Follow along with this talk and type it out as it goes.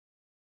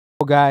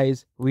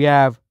Guys, we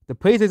have the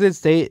PlayStation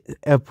State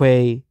of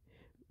Play.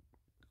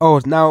 Oh,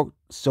 it's now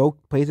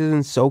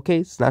PlayStation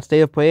Showcase, not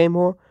State of Play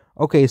anymore.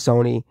 Okay,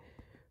 Sony.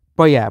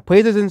 But yeah,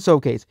 PlayStation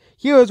Showcase.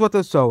 Here's what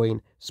they're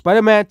showing: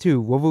 Spider-Man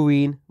 2,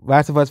 Wolverine,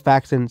 Last of Us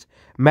Factions,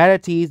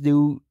 Manatees,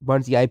 new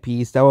Bungie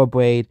IP, Stellar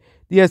Blade,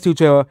 DS2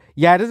 trailer.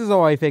 Yeah, this is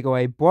all I fake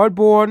away.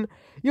 Bloodborne.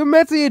 You're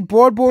mentioning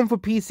Bloodborne for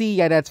PC.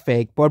 Yeah, that's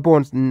fake.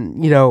 Bloodborne's,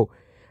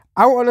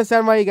 I don't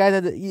understand why you guys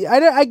had to,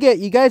 I get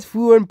you guys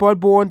flew in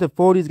Bloodborne to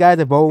throw these guys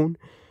a bone.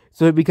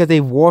 So because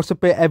they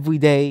worship it every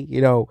day,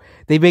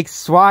 they make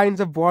shrines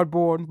of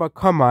Bloodborne, but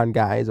come on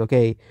guys,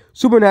 okay?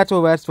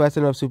 Supernatural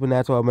Lesson of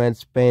Supernatural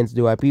Elements fans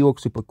do IP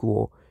looks super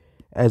cool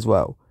as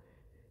well.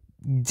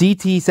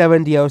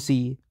 GT7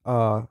 DLC,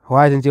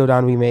 Horizon Zero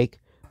Dawn remake.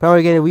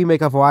 Apparently getting a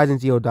remake of Horizon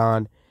Zero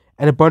Dawn,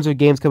 and a bunch of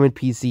games coming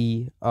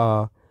PC.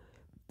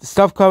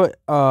 Stuff coming,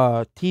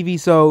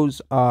 TV shows,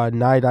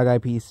 Naughty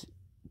Dog IPs.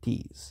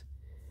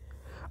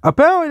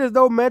 Apparently there's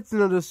no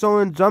mention of the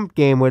Shonen Jump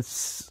game, which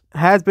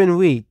has been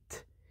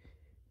leaked.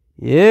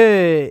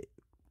 Yeah.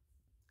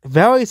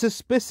 Very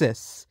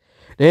suspicious.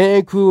 They didn't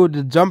include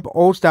the Jump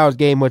All Stars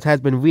game, which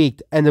has been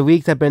leaked, and the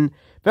leaks have been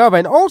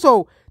relevant.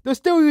 Also, they're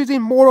still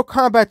using Mortal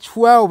Kombat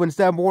 12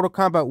 instead of Mortal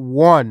Kombat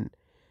 1.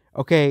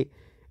 Okay?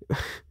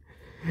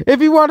 If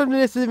you want them to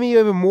listen to me,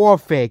 even more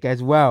fake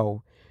as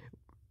well.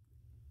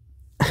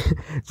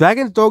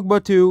 Dragon's Dogma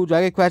 2,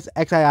 Dragon Quest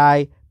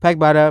XII, Pac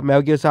Butter,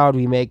 Metal Gear Solid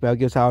Remake, Metal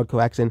Gear Solid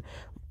Collection.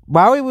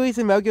 Why are we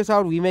releasing Metal Gear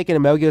Solid Remake and a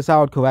Metal Gear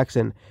Solid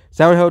Collection?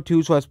 Silent Hill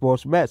 2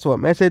 Sports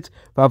Message,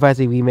 Final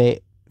Fantasy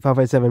Remake, Final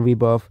Fantasy 7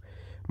 Rebirth,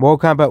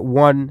 Mortal Kombat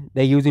 1.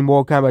 They're using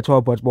Mortal Kombat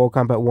 12, but it's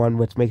Mortal Kombat 1,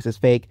 which makes this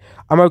fake.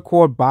 Armored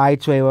Core Buy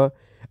trailer,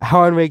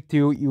 Alan Wake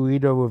 2,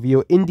 Eureka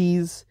reveal,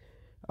 Indies,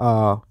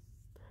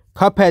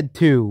 Cuphead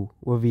 2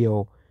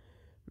 reveal.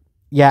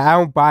 Yeah, I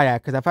don't buy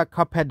that, because I thought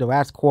Cuphead, the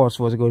last course,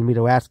 was going to be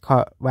the last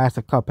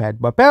of Cuphead.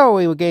 But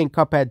apparently we're getting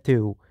Cuphead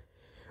 2.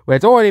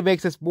 Which already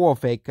makes this more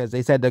fake, because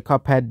they said the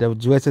Cuphead, the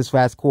Delicious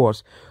Last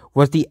Course,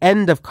 was the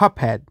end of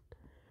Cuphead.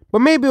 But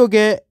maybe we'll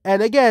get,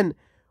 and again,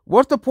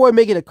 what's the point of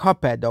making a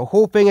Cuphead? The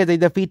whole thing is they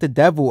defeat the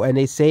devil, and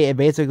they say, and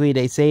basically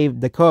they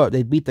save the curse,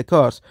 they beat the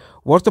curse.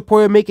 What's the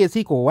point of making a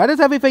sequel? Why does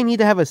everything need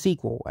to have a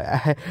sequel?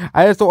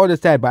 I just don't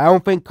understand, but I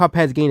don't think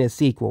Cuphead's getting a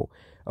sequel.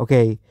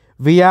 Okay,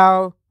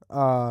 VR,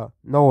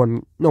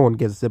 no one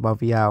gives a about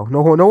VR.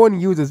 No one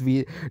uses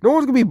VR. No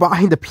one's gonna be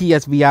buying the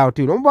PSVR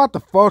 2. No one bought the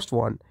first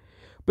one.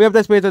 We have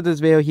this bit of this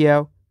video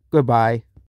here. Goodbye.